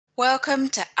Welcome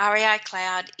to REI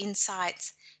Cloud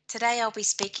Insights. Today I'll be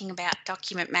speaking about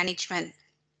document management.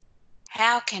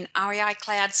 How can REI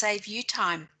Cloud save you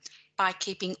time? By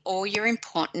keeping all your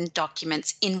important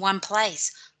documents in one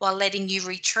place while letting you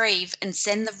retrieve and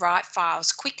send the right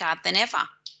files quicker than ever.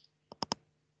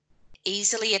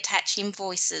 Easily attach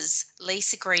invoices,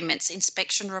 lease agreements,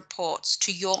 inspection reports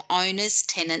to your owners,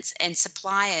 tenants and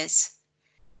suppliers.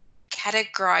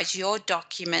 Categorize your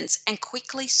documents and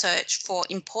quickly search for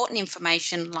important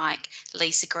information like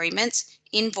lease agreements,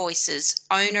 invoices,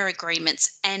 owner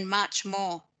agreements, and much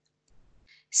more.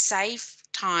 Save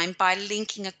time by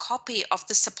linking a copy of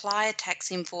the supplier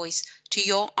tax invoice to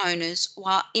your owners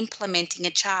while implementing a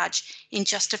charge in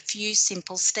just a few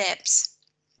simple steps.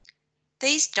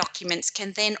 These documents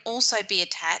can then also be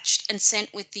attached and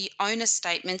sent with the owner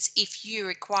statements if you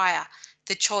require.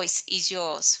 The choice is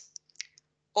yours.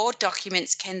 All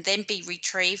documents can then be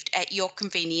retrieved at your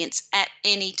convenience at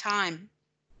any time.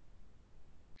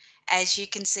 As you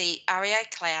can see, REI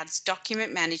Cloud's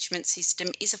document management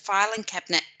system is a filing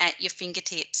cabinet at your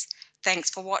fingertips. Thanks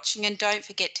for watching, and don't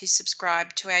forget to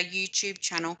subscribe to our YouTube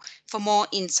channel for more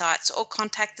insights or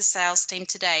contact the sales team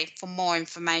today for more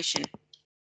information.